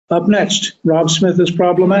Up next, Rob Smith is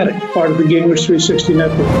problematic, part of the Gingrich 360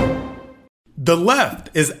 Network. The left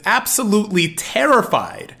is absolutely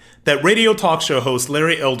terrified that radio talk show host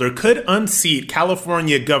Larry Elder could unseat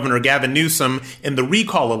California Governor Gavin Newsom in the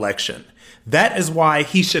recall election. That is why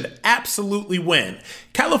he should absolutely win.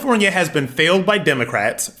 California has been failed by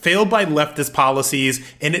Democrats, failed by leftist policies,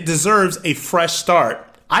 and it deserves a fresh start.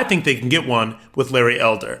 I think they can get one with Larry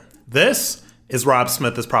Elder. This is Rob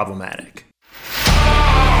Smith is Problematic.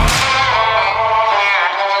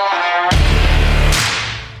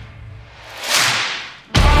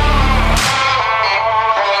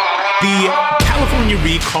 The California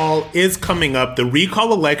recall is coming up, the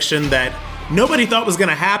recall election that nobody thought was going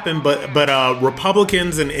to happen, but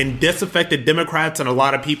Republicans and disaffected Democrats and a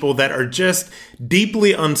lot of people that are just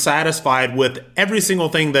deeply unsatisfied with every single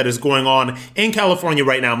thing that is going on in California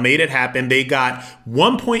right now made it happen. They got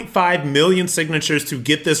 1.5 million signatures to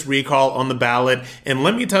get this recall on the ballot. And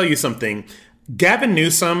let me tell you something. Gavin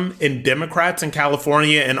Newsom and Democrats in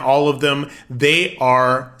California and all of them, they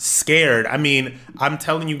are scared. I mean, I'm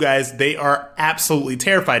telling you guys, they are absolutely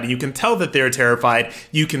terrified. And you can tell that they're terrified.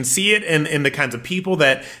 You can see it in the kinds of people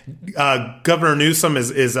that Governor Newsom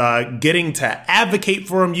is getting to advocate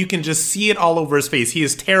for him. You can just see it all over his face. He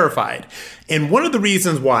is terrified. And one of the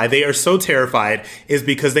reasons why they are so terrified is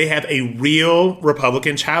because they have a real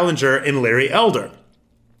Republican challenger in Larry Elder.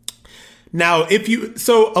 Now,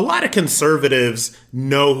 so a lot of conservatives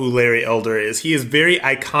know who Larry Elder is. He is very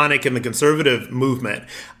iconic in the conservative movement.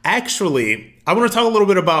 Actually, I want to talk a little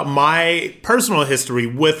bit about my personal history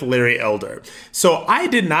with Larry Elder. So I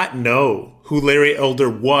did not know who Larry Elder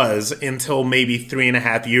was until maybe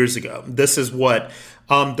 3.5 years ago. This is what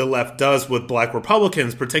the left does with Black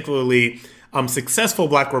Republicans, particularly successful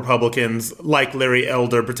Black Republicans like Larry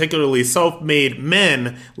Elder, particularly self-made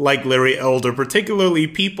men like Larry Elder, particularly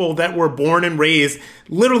people that were born and raised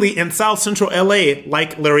literally in South Central LA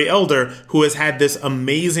like Larry Elder, who has had this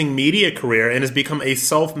amazing media career and has become a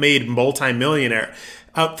self-made multimillionaire.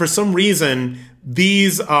 For some reason,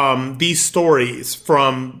 these stories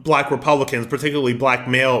from Black Republicans, particularly Black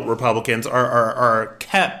male Republicans, are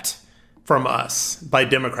kept from us by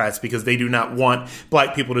Democrats because they do not want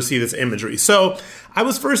Black people to see this imagery. So I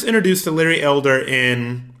was first introduced to Larry Elder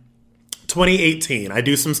in 2018. I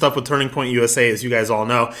do some stuff with Turning Point USA, as you guys all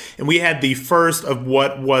know. And we had the first of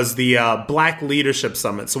what was the Black Leadership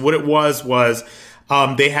Summit. So what it was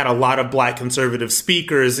they had a lot of Black conservative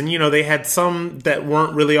speakers. And, they had some that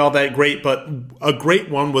weren't really all that great. But a great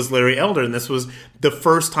one was Larry Elder. And this was the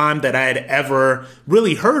first time that I had ever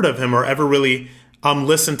really heard of him or ever really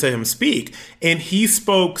listen to him speak. And he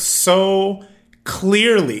spoke so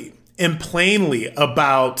clearly and plainly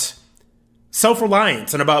about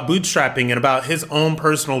self-reliance and about bootstrapping and about his own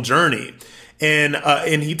personal journey.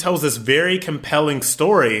 And he tells this very compelling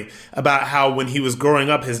story about how when he was growing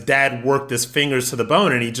up, his dad worked his fingers to the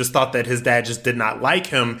bone and he just thought that his dad just did not like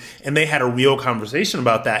him. And they had a real conversation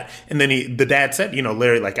about that. And then the dad said,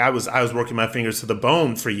 Larry, like I was working my fingers to the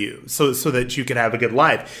bone for you so that you could have a good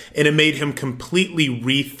life. And it made him completely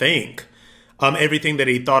rethink everything that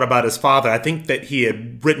he thought about his father. I think that he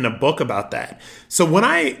had written a book about that. So when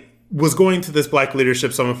I was going to this Black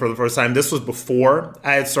Leadership Summit for the first time, this was before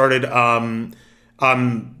I had started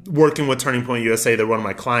working with Turning Point USA. They're one of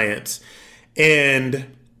my clients.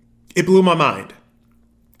 And it blew my mind.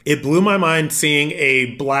 It blew my mind seeing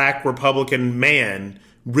a Black Republican man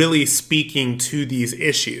really speaking to these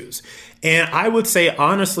issues. And I would say,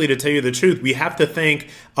 honestly, to tell you the truth, we have to thank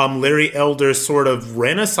Larry Elder's sort of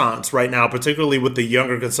renaissance right now, particularly with the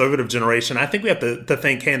younger conservative generation. I think we have to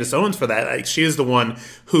thank Candace Owens for that. Like, she is the one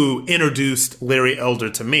who introduced Larry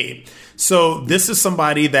Elder to me. So this is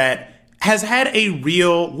somebody that has had a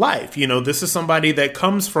real life. This is somebody that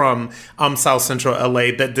comes from South Central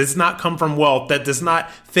LA, that does not come from wealth, that does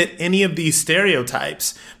not fit any of these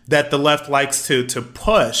stereotypes that the left likes to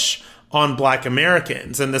push on Black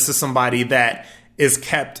Americans. And this is somebody that is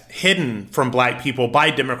kept hidden from Black people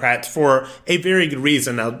by Democrats for a very good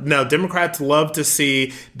reason. Now Democrats love for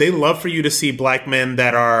you to see Black men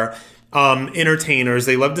that are entertainers.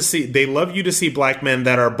 They love you to see Black men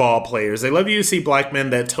that are ball players. They love you to see Black men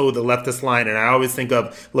that toe the leftist line. And I always think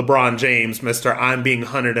of LeBron James, Mr. I'm being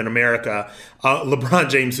hunted in America. LeBron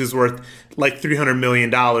James, who's worth like $300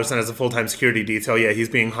 million and has a full-time security detail. Yeah, he's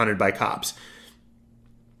being hunted by cops.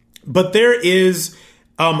 But there is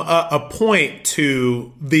a point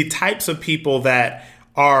to the types of people that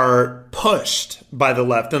are pushed by the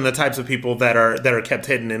left and the types of people that are kept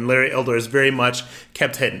hidden. And Larry Elder is very much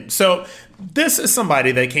kept hidden. So this is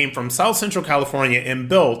somebody that came from South Central California and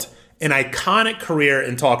built an iconic career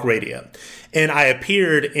in talk radio. And I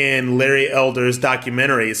appeared in Larry Elder's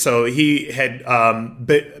documentary. So he had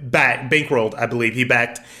bankrolled, I believe, he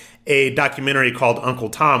backed a documentary called Uncle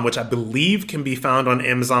Tom, which I believe can be found on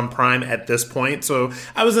Amazon Prime at this point. So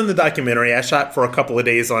I was in the documentary. I shot for a couple of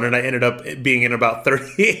days on it. I ended up being in about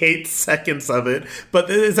 38 seconds of it,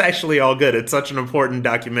 but it's actually all good. It's such an important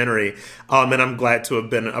documentary, and I'm glad to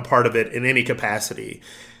have been a part of it in any capacity.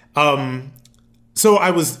 So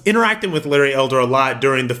I was interacting with Larry Elder a lot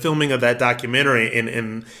during the filming of that documentary,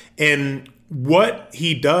 and what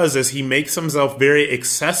he does is he makes himself very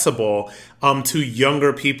accessible to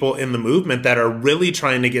younger people in the movement that are really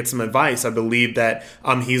trying to get some advice. I believe that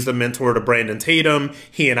he's the mentor to Brandon Tatum.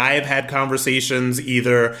 He and I have had conversations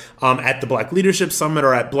either at the Black Leadership Summit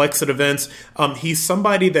or at Blexit events. He's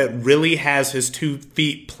somebody that really has his 2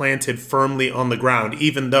 feet planted firmly on the ground,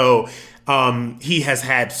 even though he has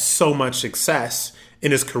had so much success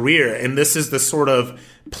in his career. And this is the sort of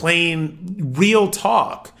plain, real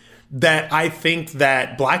talk that I think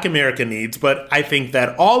that Black America needs, but I think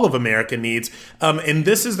that all of America needs. And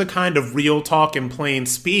this is the kind of real talk and plain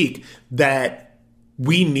speak that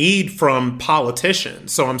we need from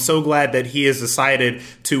politicians. So I'm so glad that he has decided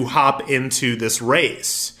to hop into this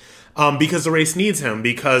race. Because the race needs him,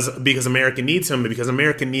 because America needs him, because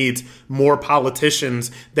America needs more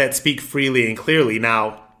politicians that speak freely and clearly.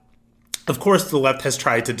 Now, of course, the left has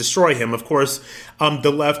tried to destroy him. Of course, the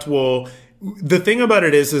left will. The thing about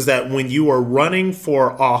it is that when you are running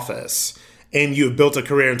for office and you've built a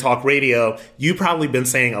career in talk radio, you've probably been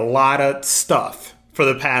saying a lot of stuff for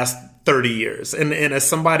the past 30 years. And as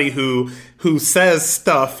somebody who says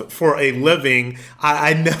stuff for a living,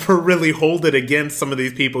 I never really hold it against some of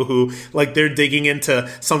these people who, like, they're digging into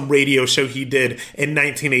some radio show he did in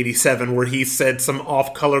 1987 where he said some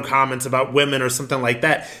off-color comments about women or something like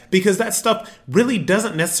that, because that stuff really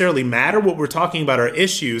doesn't necessarily matter. What we're talking about are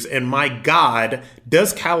issues. And my God,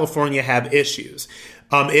 does California have issues?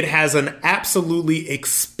 It has an absolutely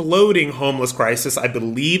exploding homeless crisis. I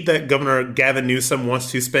believe that Governor Gavin Newsom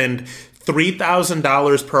wants to spend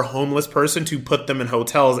 $3,000 per homeless person to put them in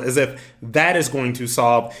hotels, as if that is going to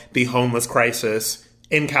solve the homeless crisis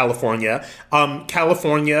in California.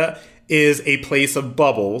 California is a place of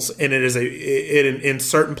bubbles, and it is in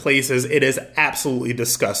certain places it is absolutely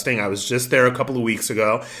disgusting. I was just there a couple of weeks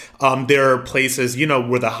ago. There are places,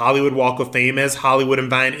 where the Hollywood Walk of Fame is, Hollywood and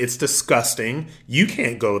Vine. It's disgusting. You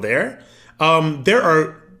can't go there. There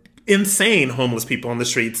are insane homeless people on the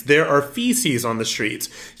streets. There are feces on the streets.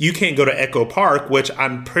 You can't go to Echo Park, which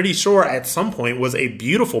I'm pretty sure at some point was a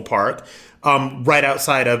beautiful park. Right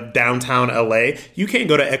outside of downtown LA. You can't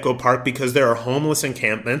go to Echo Park because there are homeless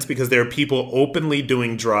encampments, because there are people openly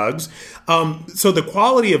doing drugs. So the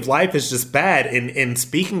quality of life is just bad. And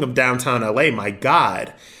speaking of downtown LA, my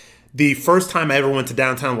God, the first time I ever went to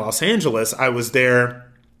downtown Los Angeles, I was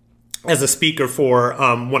there as a speaker for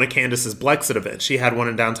one of Candace's Blexit events. She had one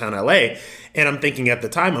in downtown LA. And I'm thinking at the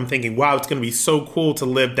time, wow, it's going to be so cool to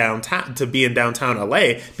live downtown, to be in downtown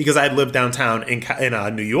LA, because I'd lived downtown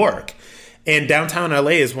in New York. And downtown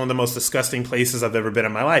LA is one of the most disgusting places I've ever been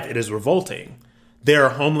in my life. It is revolting. There are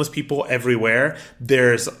homeless people everywhere.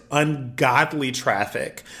 There's ungodly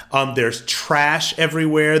traffic. There's trash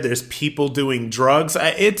everywhere. There's people doing drugs.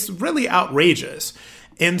 It's really outrageous.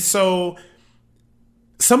 And so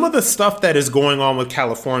some of the stuff that is going on with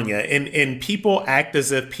California, and people act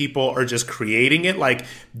as if people are just creating it. Like,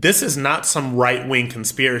 this is not some right-wing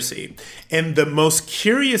conspiracy. And the most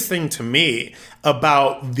curious thing to me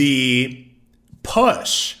about the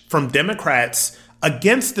push from Democrats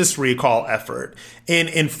against this recall effort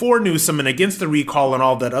and for Newsom and against the recall and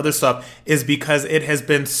all that other stuff is because it has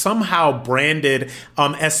been somehow branded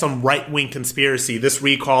as some right-wing conspiracy. This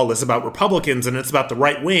recall is about Republicans and it's about the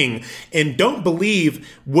right wing. And don't believe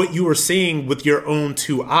what you are seeing with your own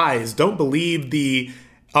 2 eyes. Don't believe the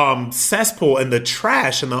cesspool and the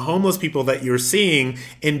trash and the homeless people that you're seeing,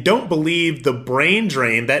 and don't believe the brain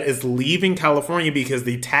drain that is leaving California because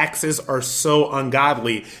the taxes are so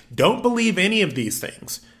ungodly. Don't believe any of these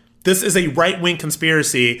things. This is a right-wing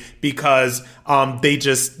conspiracy because they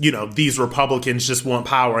just, these Republicans just want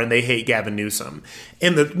power and they hate Gavin Newsom.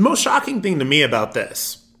 And the most shocking thing to me about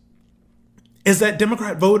this is that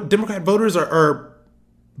Democrat voters are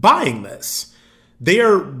buying this. They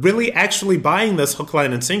are really actually buying this hook,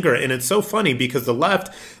 line, and sinker. And it's so funny because the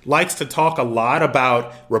left likes to talk a lot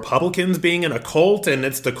about Republicans being in a cult, and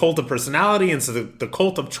it's the cult of personality, and it's the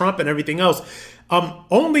cult of Trump and everything else.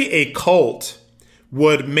 Only a cult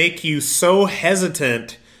would make you so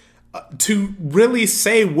hesitant to really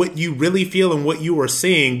say what you really feel and what you are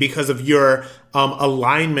seeing because of your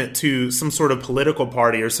alignment to some sort of political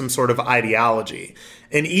party or some sort of ideology.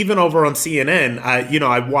 And even over on CNN,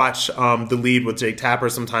 I watch The Lead with Jake Tapper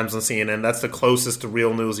sometimes on CNN. That's the closest to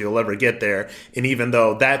real news you'll ever get there. And even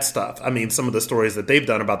though that stuff, I mean, some of the stories that they've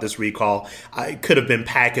done about this recall could have been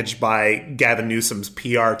packaged by Gavin Newsom's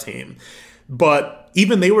PR team. But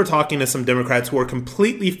even they were talking to some Democrats who are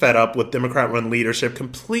completely fed up with Democrat-run leadership,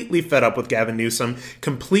 completely fed up with Gavin Newsom,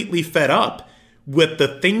 completely fed up with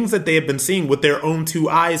the things that they have been seeing with their own two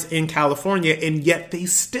eyes in California, and yet they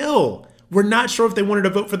still were not sure if they wanted to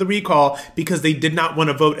vote for the recall because they did not want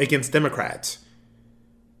to vote against Democrats.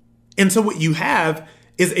 And so what you have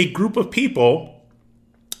is a group of people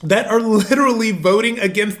that are literally voting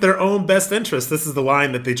against their own best interests. This is the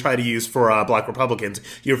line that they try to use for Black Republicans.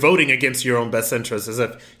 You're voting against your own best interests, as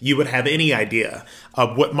if you would have any idea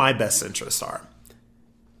of what my best interests are.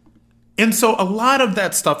 And so a lot of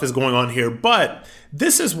that stuff is going on here, but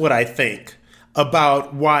this is what I think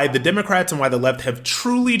about why the Democrats and why the left have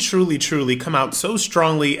truly, truly, truly come out so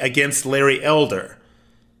strongly against Larry Elder.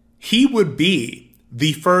 He would be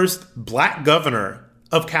the first Black governor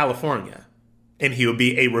of California, and he would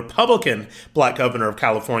be a Republican Black governor of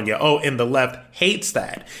California. Oh, and the left hates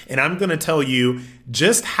that. And I'm going to tell you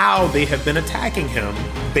just how they have been attacking him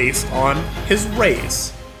based on his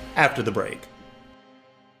race after the break.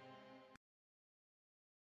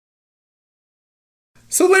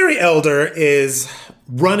 So Larry Elder is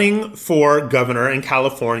running for governor in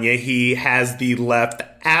California. He has the left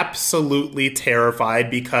absolutely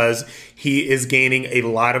terrified because he is gaining a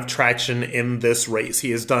lot of traction in this race.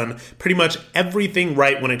 He has done pretty much everything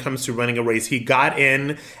right when it comes to running a race. He got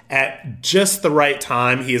in at just the right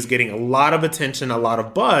time. He is getting a lot of attention, a lot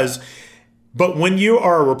of buzz. But when you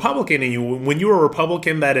are a Republican and when you are a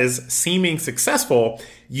Republican that is seeming successful,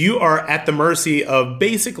 you are at the mercy of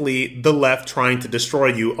basically the left trying to destroy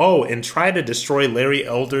you. Oh, and try to destroy Larry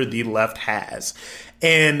Elder, the left has.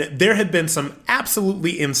 And there have been some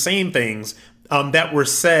absolutely insane things that were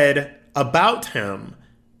said about him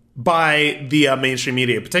by the mainstream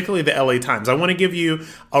media, particularly the LA Times. I want to give you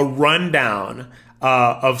a rundown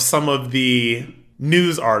of some of the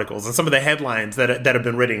news articles and some of the headlines that have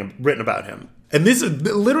been written about him. And this is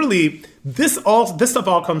literally, this stuff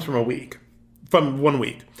all comes from 1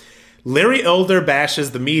 week. Larry Elder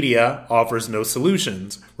bashes the media, offers no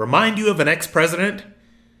solutions. Remind you of an ex-president?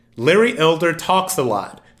 Larry Elder talks a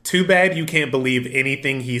lot. Too bad you can't believe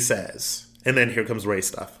anything he says. And then here comes race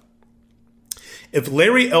stuff. If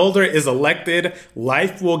Larry Elder is elected,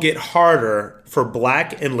 life will get harder for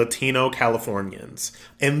Black and Latino Californians.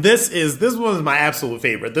 And this one is my absolute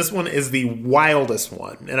favorite. This one is the wildest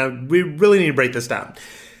one. And we really need to break this down.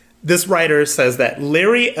 This writer says that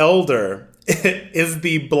Larry Elder is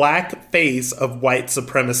the black face of white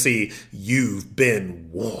supremacy. You've been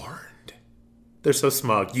warned. They're so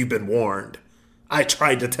smug. You've been warned. I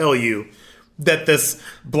tried to tell you that this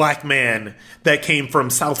black man that came from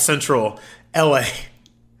South Central LA,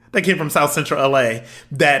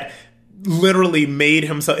 that literally made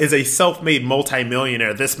himself, is a self-made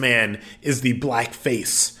multimillionaire. This man is the black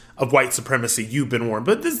face of white supremacy. You've been warned.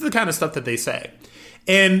 But this is the kind of stuff that they say.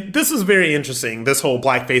 And this is very interesting, this whole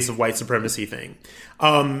black face of white supremacy thing.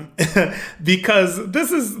 Because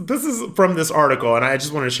this is from this article, and I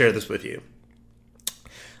just want to share this with you.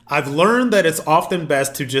 I've learned that it's often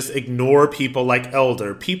best to just ignore people like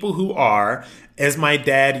Elder, people who are, as my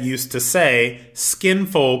dad used to say, skin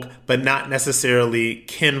folk, but not necessarily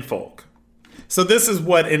kinfolk. So this is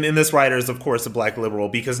what, and this writer is, of course, a black liberal,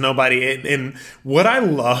 because nobody, and what I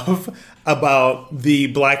love about the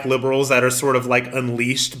black liberals that are sort of like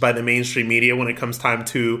unleashed by the mainstream media when it comes time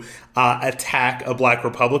to attack a black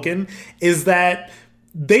Republican is that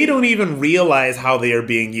they don't even realize how they are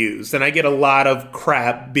being used. And I get a lot of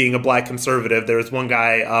crap being a black conservative. There was one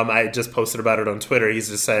guy, I just posted about it on Twitter. He's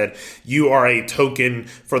just said, you are a token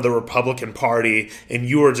for the Republican Party and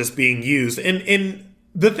you are just being used. And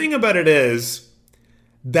the thing about it is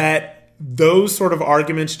that those sort of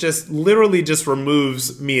arguments just literally just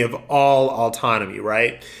removes me of all autonomy,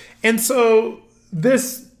 right? And so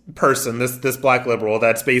this person, this black liberal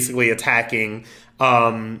that's basically attacking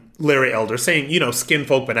Larry Elder, saying, skin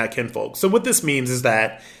folk but not kinfolk. So what this means is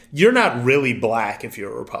that you're not really black if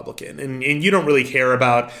you're a Republican, and you don't really care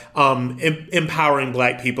about empowering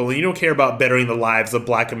black people, and you don't care about bettering the lives of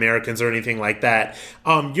black Americans or anything like that.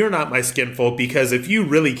 You're not my skin folk, because if you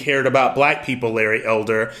really cared about black people, Larry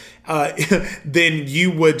Elder, then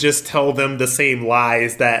you would just tell them the same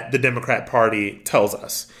lies that the Democrat Party tells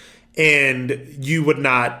us. And you would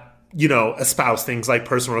not espouse things like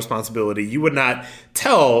personal responsibility. You would not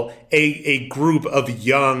tell a group of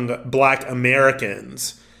young black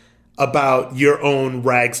Americans about your own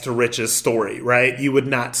rags to riches story, right? You would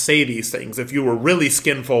not say these things. If you were really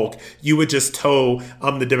skinfolk, you would just toe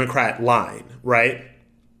the Democrat line, right?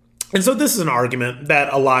 And so this is an argument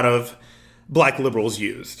that a lot of black liberals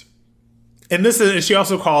used. And she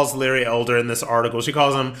also calls Larry Elder in this article, she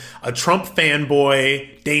calls him a Trump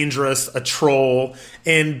fanboy, dangerous, a troll.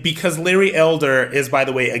 And because Larry Elder is, by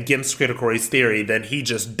the way, against critical race theory, then he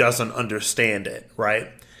just doesn't understand it, right?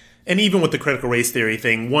 And even with the critical race theory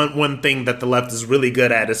thing, one thing that the left is really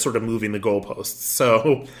good at is sort of moving the goalposts.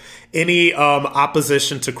 So any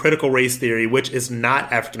opposition to critical race theory, which is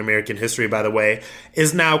not African-American history, by the way,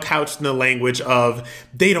 is now couched in the language of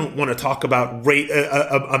they don't want to talk about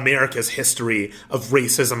America's history of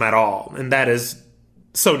racism at all. And that is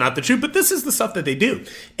so not the truth, but this is the stuff that they do.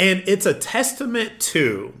 And it's a testament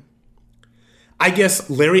to, I guess,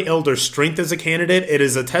 Larry Elder's strength as a candidate. It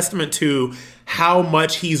is a testament to how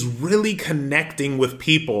much he's really connecting with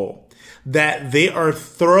people that they are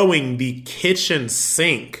throwing the kitchen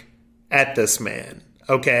sink at this man,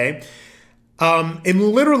 okay? And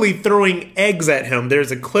literally throwing eggs at him.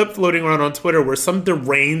 There's a clip floating around on Twitter where some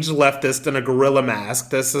deranged leftist in a gorilla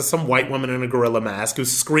mask, this is some white woman in a gorilla mask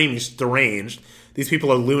who's screaming, she's deranged. These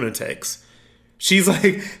people are lunatics. She's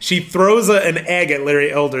like, she throws an egg at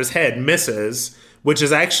Larry Elder's head, misses, which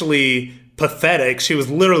is actually pathetic. She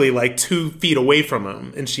was literally like 2 feet away from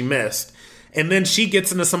him and she missed. And then she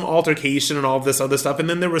gets into some altercation and all of this other stuff. And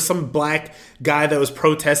then there was some black guy that was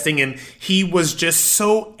protesting and he was just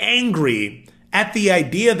so angry at the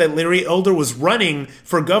idea that Larry Elder was running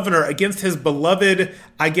for governor against his beloved,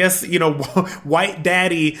 I guess, white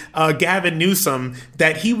daddy, Gavin Newsom,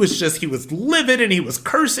 that he was livid and he was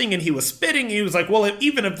cursing and he was spitting. He was like, well,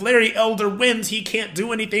 even if Larry Elder wins, he can't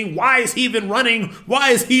do anything. Why is he even running?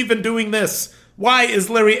 Why is he even doing this? Why is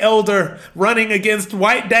Larry Elder running against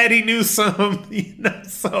white daddy Newsom?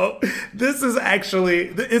 So this is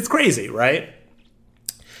actually, it's crazy, right?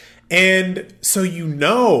 And so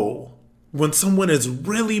when someone is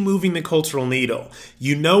really moving the cultural needle,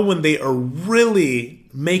 when they are really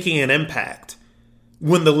making an impact,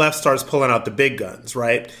 when the left starts pulling out the big guns,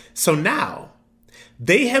 right? So now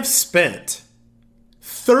they have spent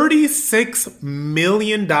 $36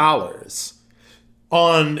 million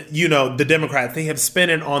on, the Democrats. They have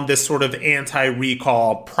spent it on this sort of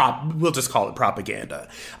anti-recall we'll just call it propaganda.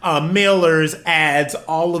 Mailers, ads,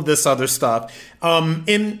 all of this other stuff.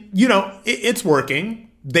 It's working.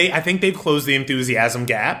 I think they've closed the enthusiasm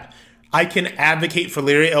gap. I can advocate for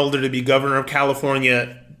Larry Elder to be governor of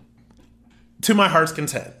California to my heart's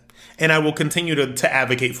content. And I will continue to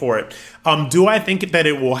advocate for it. Do I think that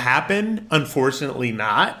it will happen? Unfortunately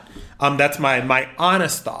not. That's my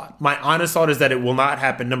honest thought. My honest thought is that it will not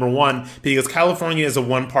happen, number one, because California is a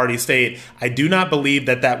one-party state. I do not believe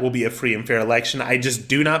that will be a free and fair election. I just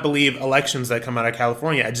do not believe elections that come out of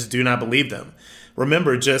California. I just do not believe them.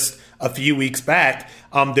 Remember, just a few weeks back,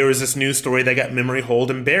 there was this news story that got memory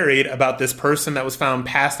holed and buried about this person that was found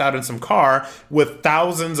passed out in some car with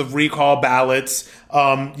thousands of recall ballots,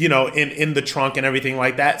 in the trunk and everything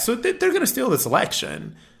like that. So they're going to steal this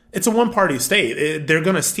election. It's a one-party state. They're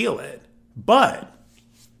going to steal it. But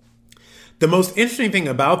the most interesting thing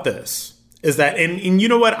about this is that, and you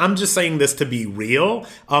know what? I'm just saying this to be real.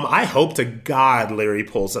 I hope to God Larry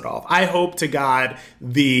pulls it off. I hope to God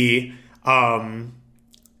the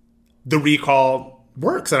recall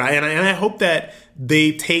works. And I hope that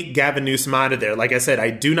they take Gavin Newsom out of there. Like I said, I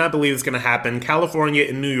do not believe it's going to happen. California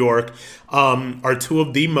and New York are two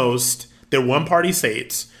of the most, they're one-party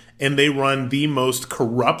states, and they run the most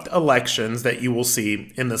corrupt elections that you will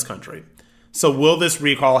see in this country. So will this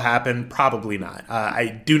recall happen? Probably not.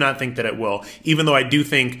 I do not think that it will, even though I do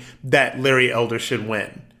think that Larry Elder should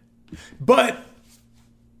win. But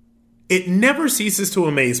it never ceases to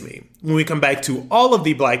amaze me when we come back to all of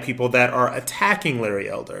the black people that are attacking Larry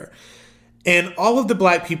Elder and all of the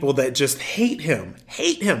black people that just hate him,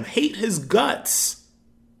 hate his guts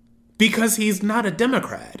because he's not a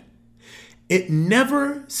Democrat. It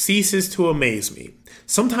never ceases to amaze me.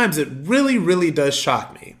 Sometimes it really, really does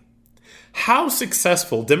shock me how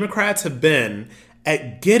successful Democrats have been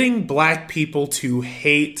at getting black people to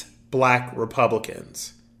hate black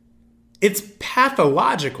Republicans. It's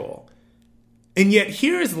pathological. And yet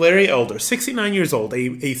here is Larry Elder, 69 years old,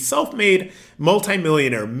 a self-made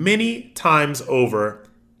multimillionaire many times over,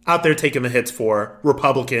 out there taking the hits for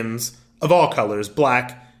Republicans of all colors,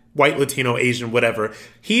 black, white, Latino, Asian, whatever.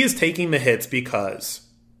 He is taking the hits because,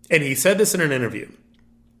 and he said this in an interview,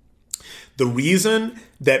 the reason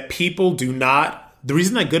that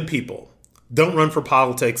good people don't run for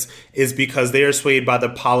politics is because they are swayed by the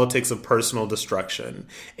politics of personal destruction.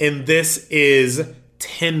 And this is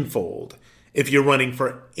tenfold if you're running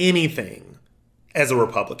for anything as a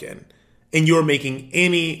Republican and you're making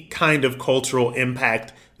any kind of cultural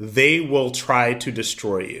impact. They will try to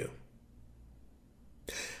destroy you.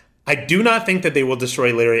 I do not think that they will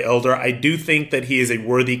destroy Larry Elder. I do think that he is a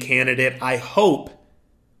worthy candidate. I hope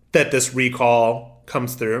that this recall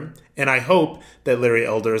comes through, and I hope that Larry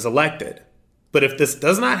Elder is elected. But if this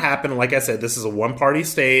does not happen, like I said, this is a one-party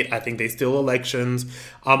state. I think they steal elections.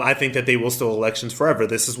 I think that they will steal elections forever.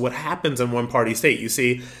 This is what happens in one-party state. You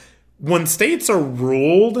see, when states are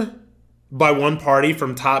ruled by one party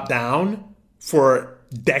from top down for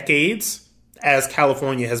decades, as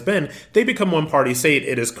California has been, they become one-party state.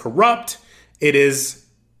 It is corrupt. It is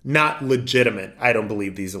not legitimate. I don't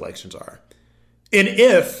believe these elections are. And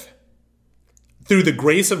if, through the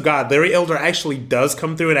grace of God, Larry Elder actually does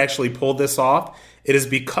come through and actually pull this off, it is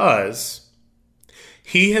because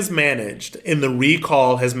he has managed, and the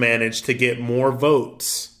recall has managed, to get more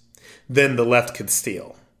votes than the left could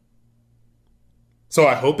steal. So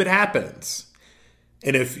I hope it happens.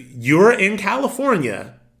 And if you're in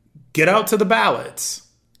California, get out to the ballots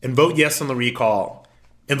and vote yes on the recall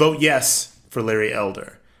and vote yes for Larry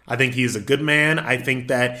Elder. I think he's a good man. I think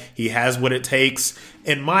that he has what it takes.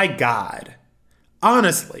 And my God,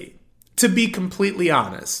 honestly, to be completely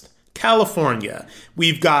honest, California,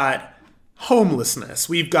 we've got homelessness.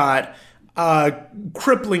 We've got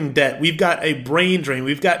crippling debt. We've got a brain drain.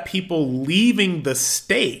 We've got people leaving the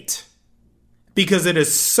state because it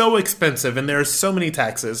is so expensive and there are so many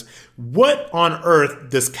taxes. What on earth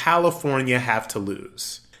does California have to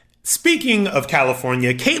lose? Speaking of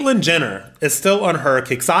California, Caitlyn Jenner is still on her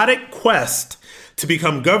quixotic quest to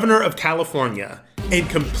become governor of California and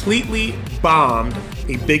completely bombed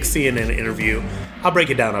a big CNN interview. I'll break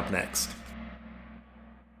it down up next.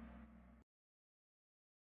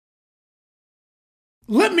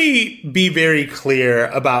 Let me be very clear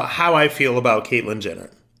about how I feel about Caitlyn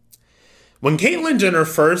Jenner. When Caitlyn Jenner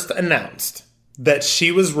first announced that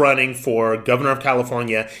she was running for governor of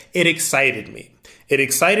California, it excited me. It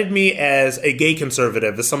excited me as a gay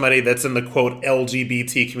conservative, as somebody that's in the, quote,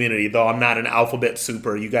 LGBT community, though I'm not an alphabet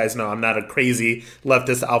super. You guys know I'm not a crazy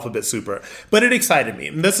leftist alphabet super. But it excited me,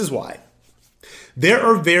 and this is why. There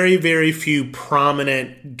are very, very few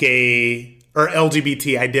prominent gay or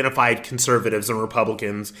LGBT identified conservatives and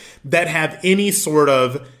Republicans that have any sort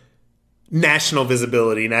of national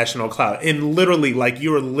visibility, national clout. And literally, like,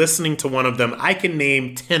 you are listening to one of them. I can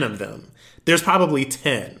name 10 of them. There's probably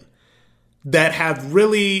 10 that have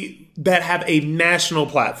a national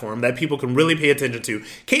platform that people can really pay attention to.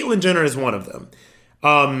 Caitlyn Jenner is one of them.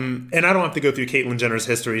 And I don't have to go through Caitlyn Jenner's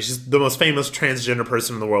history. She's the most famous transgender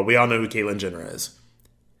person in the world. We all know who Caitlyn Jenner is.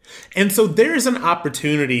 And so there's an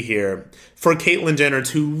opportunity here for Caitlyn Jenner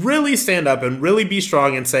to really stand up and really be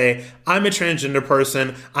strong and say, I'm a transgender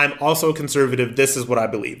person. I'm also a conservative. This is what I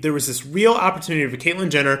believe. There was this real opportunity for Caitlyn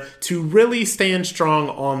Jenner to really stand strong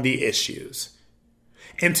on the issues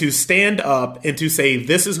and to stand up and to say,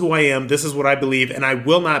 this is who I am. This is what I believe, and I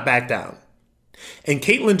will not back down. And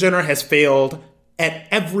Caitlyn Jenner has failed at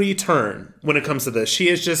every turn when it comes to this. She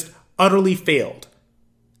has just utterly failed.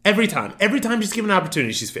 Every time she's given an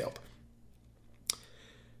opportunity, she's failed.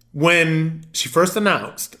 When she first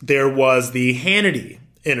announced, there was the Hannity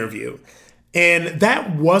interview, and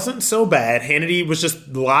that wasn't so bad. Hannity was just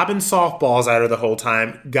lobbing softballs at her the whole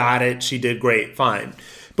time. Got it. She did great. Fine.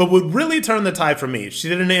 But what really turned the tide for me, she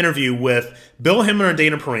did an interview with Bill Hemmer and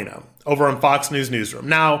Dana Perino over on Fox News Newsroom.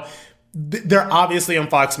 Now, they're obviously on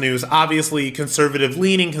Fox News, obviously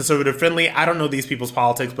conservative-leaning, conservative-friendly. I don't know these people's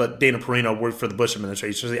politics, but Dana Perino worked for the Bush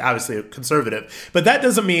administration, so he's obviously a conservative. But that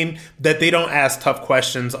doesn't mean that they don't ask tough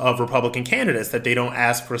questions of Republican candidates, that they don't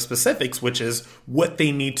ask for specifics, which is what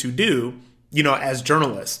they need to do, as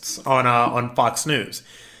journalists on Fox News.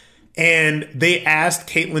 And they asked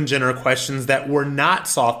Caitlyn Jenner questions that were not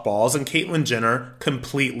softballs, and Caitlyn Jenner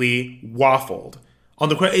completely waffled.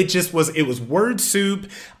 It was word soup.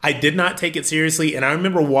 I did not take it seriously. And I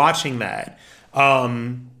remember watching that.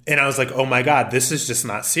 And I was like, oh my God, this is just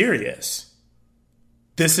not serious.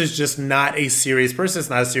 This is just not a serious person. It's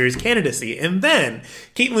not a serious candidacy. And then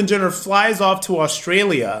Caitlyn Jenner flies off to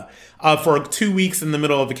Australia for 2 weeks in the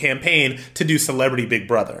middle of a campaign to do Celebrity Big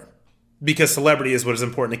Brother. Because celebrity is what is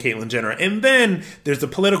important to Caitlyn Jenner. And then there's a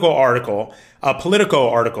Politico article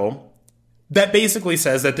that basically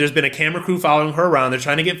says that there's been a camera crew following her around. They're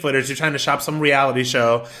trying to get footage. They're trying to shop some reality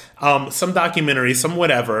show, some documentary, some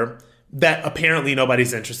whatever that apparently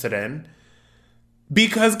nobody's interested in.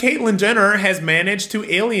 Because Caitlyn Jenner has managed to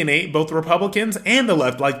alienate both Republicans and the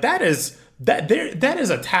left. Like that is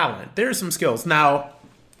a talent. There are some skills. Now,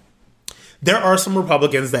 There are some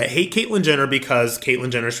Republicans that hate Caitlyn Jenner because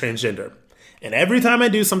Caitlyn Jenner is transgender. And every time I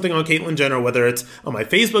do something on Caitlyn Jenner, whether it's on my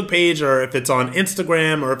Facebook page or if it's on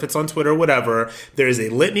Instagram or if it's on Twitter or whatever, there's a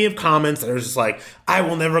litany of comments that are just like, I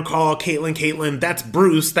will never call Caitlyn. That's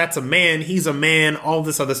Bruce. That's a man. He's a man. All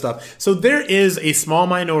this other stuff. So there is a small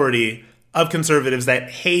minority of conservatives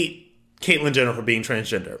that hate Caitlyn Jenner for being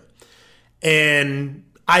transgender. And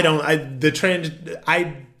I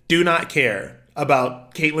do not care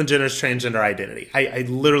about Caitlyn Jenner's transgender identity. I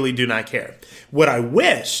literally do not care. What I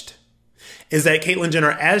wished is that Caitlyn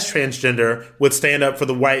Jenner, as transgender, would stand up for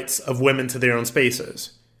the rights of women to their own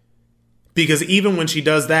spaces. Because even when she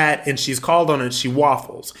does that and she's called on it, she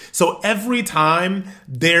waffles. So every time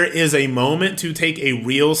there is a moment to take a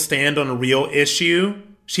real stand on a real issue,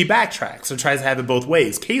 she backtracks and tries to have it both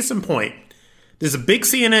ways. Case in point, there's a big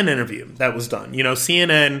CNN interview that was done. You know,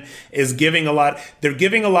 CNN is giving they're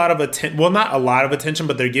giving a lot of attention, well, not a lot of attention,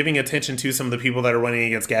 but they're giving attention to some of the people that are running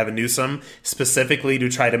against Gavin Newsom, specifically to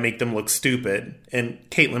try to make them look stupid. And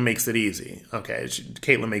Caitlyn makes it easy. Okay,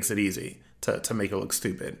 Caitlyn makes it easy to make it look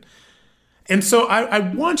stupid. And so I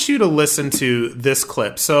want you to listen to this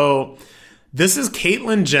clip. So this is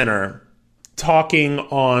Caitlyn Jenner talking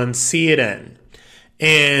on CNN.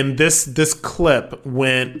 And this clip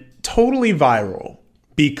went totally viral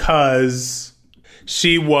because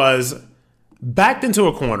she was backed into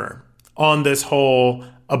a corner on this whole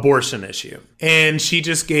abortion issue. And she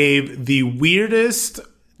just gave the weirdest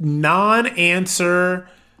non-answer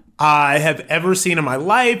I have ever seen in my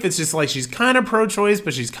life. It's just like she's kind of pro-choice,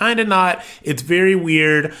 but she's kind of not. It's very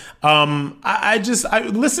weird. I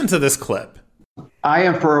listened to this clip. I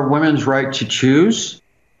am for a women's right to choose.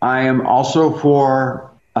 I am also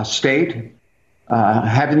for a state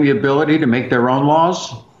having the ability to make their own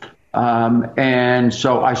laws. And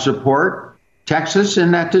so I support Texas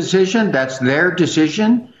in that decision. That's their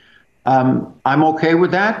decision. I'm okay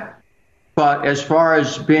with that. But as far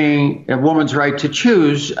as being a woman's right to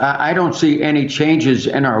choose, I don't see any changes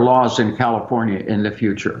in our laws in California in the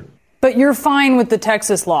future. But you're fine with the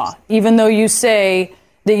Texas law, even though you say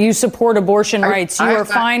that you support abortion rights. You are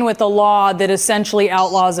fine with a law that essentially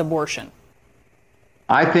outlaws abortion.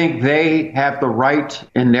 I think they have the right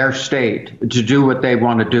in their state to do what they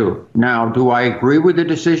want to do. Now, do I agree with the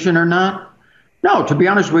decision or not? No, to be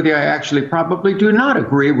honest with you, I actually probably do not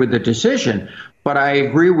agree with the decision, but I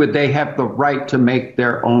agree with they have the right to make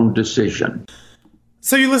their own decision.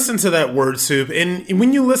 So you listen to that word soup, and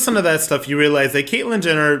when you listen to that stuff, you realize that Caitlyn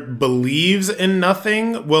Jenner believes in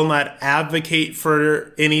nothing, will not advocate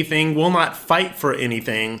for anything, will not fight for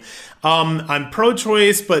anything. I'm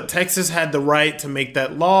pro-choice, but Texas had the right to make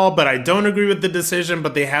that law, but I don't agree with the decision,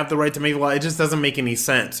 but they have the right to make the law. It just doesn't make any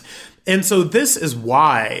sense. And so this is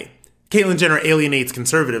why Caitlyn Jenner alienates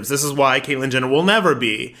conservatives. This is why Caitlyn Jenner will never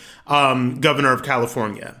be governor of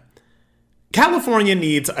California. California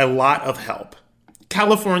needs a lot of help.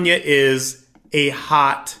 California is a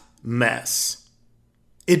hot mess.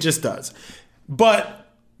 It just does. But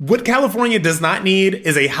what California does not need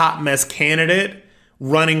is a hot mess candidate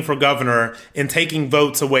running for governor and taking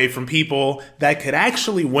votes away from people that could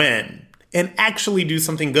actually win and actually do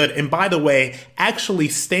something good. And by the way, actually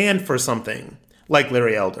stand for something like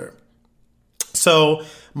Larry Elder. So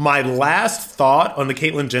my last thought on the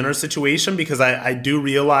Caitlyn Jenner situation, because I do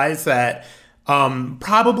realize that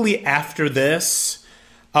probably after this,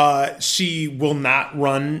 she will not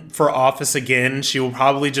run for office again. She will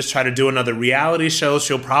probably just try to do another reality show.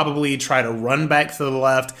 She'll probably try to run back to the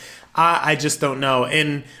left. I just don't know.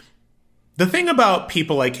 And the thing about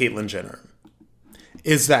people like Caitlyn Jenner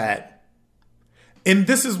is that, and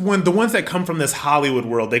this is when the ones that come from this Hollywood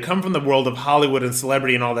world, they come from the world of Hollywood and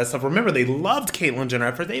celebrity and all that stuff. Remember, they loved Caitlyn Jenner.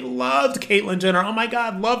 At first, they loved Caitlyn Jenner. Oh my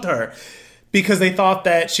God, loved her because they thought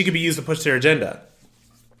that she could be used to push their agenda.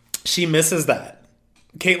 She misses that.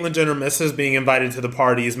 Caitlyn Jenner misses being invited to the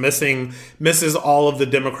parties, misses all of the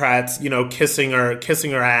Democrats, kissing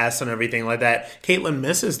her ass and everything like that. Caitlyn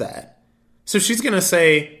misses that. So she's going to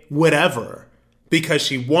say whatever because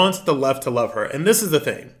she wants the left to love her. And this is the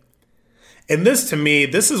thing. And this, to me,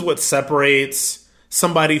 this is what separates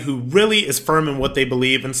somebody who really is firm in what they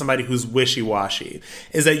believe and somebody who's wishy-washy,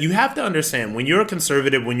 is that you have to understand when you're a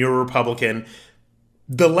conservative, when you're a Republican,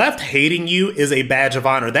 the left hating you is a badge of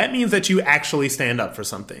honor. That means that you actually stand up for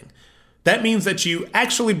something. That means that you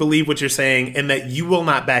actually believe what you're saying and that you will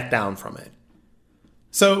not back down from it.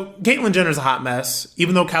 So Caitlyn Jenner's a hot mess.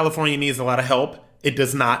 Even though California needs a lot of help, it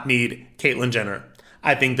does not need Caitlyn Jenner.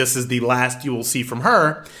 I think this is the last you will see from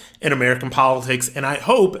her in American politics, and I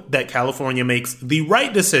hope that California makes the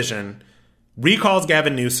right decision, recalls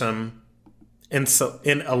Gavin Newsom, and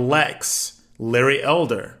elects Larry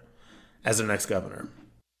Elder as their next governor.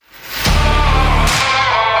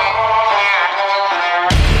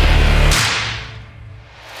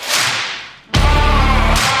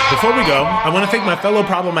 Before we go, I want to thank my fellow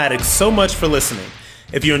Problematics so much for listening.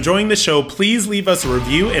 If you're enjoying the show, please leave us a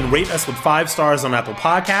review and rate us with 5 stars on Apple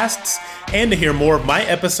Podcasts. And to hear more of my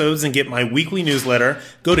episodes and get my weekly newsletter,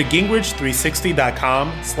 go to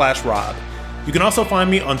gingrich360.com/Rob. You can also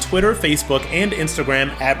find me on Twitter, Facebook, and Instagram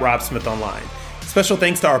at Rob Smith Online. Special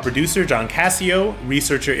thanks to our producer, John Cassio,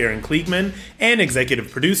 researcher Aaron Kliegman, and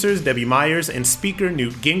executive producers Debbie Myers and speaker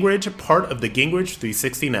Newt Gingrich, part of the Gingrich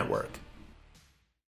 360 Network.